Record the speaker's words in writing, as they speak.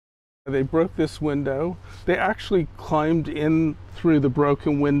They broke this window. They actually climbed in through the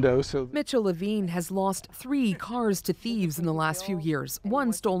broken window. Mitchell Levine has lost 3 cars to thieves in the last few years,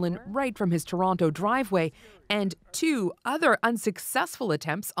 1 stolen right from his Toronto driveway, and 2 other unsuccessful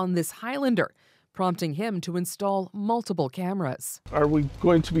attempts on this Highlander, prompting him to install multiple cameras. Are we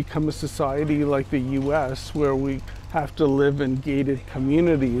going to become a society like the US where we have to live in gated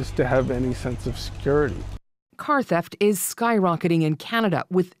communities to have any sense of security? Car theft is skyrocketing in Canada,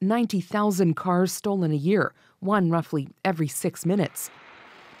 with 90,000 cars stolen a year, one roughly every 6 minutes.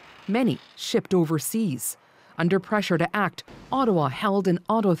 Many shipped overseas. Under pressure to act, Ottawa held an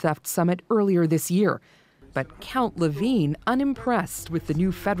auto theft summit earlier this year. But Count Levine unimpressed with the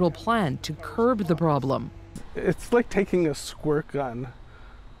new federal plan to curb the problem. It's like taking a squirt gun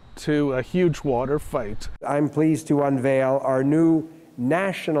to a huge water fight. I'm pleased to unveil our new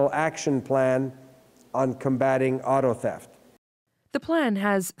national action plan on combating auto theft. The plan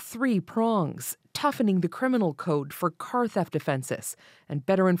has 3 prongs: toughening the criminal code for car theft offences and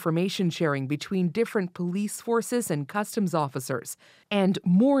better information sharing between different police forces and customs officers, and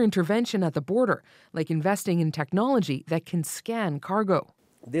more intervention at the border, like investing in technology that can scan cargo.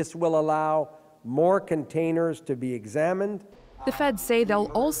 This will allow more containers to be examined. The feds say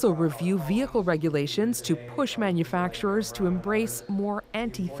they'll also review vehicle regulations to push manufacturers to embrace more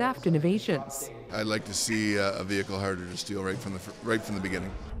anti-theft innovations. I'd like to see a vehicle harder to steal right from the beginning.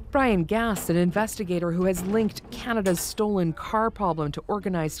 Brian Gass, an investigator who has linked Canada's stolen car problem to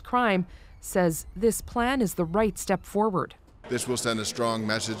organized crime, says this plan is the right step forward. This will send a strong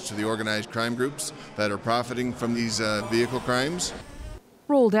message to the organized crime groups that are profiting from these vehicle crimes.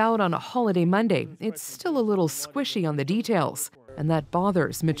 Rolled out on a holiday Monday, it's still a little squishy on the details, and that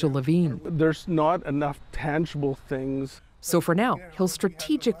bothers Mitchell Levine. There's not enough tangible things. So for now, he'll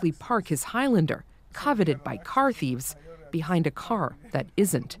strategically park his Highlander, coveted by car thieves, behind a car that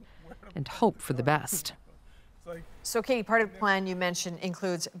isn't, and hope for the best. So, Katie, part of the plan you mentioned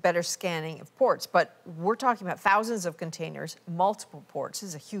includes better scanning of ports, but we're talking about thousands of containers, multiple ports. This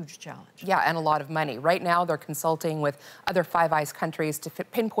is a huge challenge. Yeah, and a lot of money. Right now, they're consulting with other Five Eyes countries to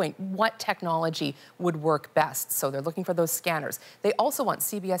pinpoint what technology would work best. So they're looking for those scanners. They also want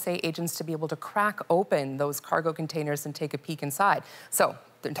CBSA agents to be able to crack open those cargo containers and take a peek inside. So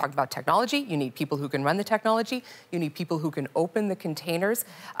they're talking about technology. You need people who can run the technology. You need people who can open the containers.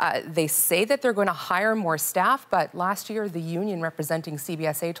 They say that they're going to hire more staff, but last year the union representing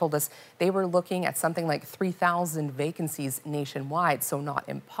CBSA told us they were looking at something like 3,000 vacancies nationwide. So not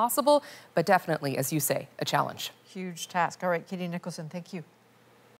impossible, but definitely, as you say, a challenge. Huge task. All right, Katie Nicholson, thank you.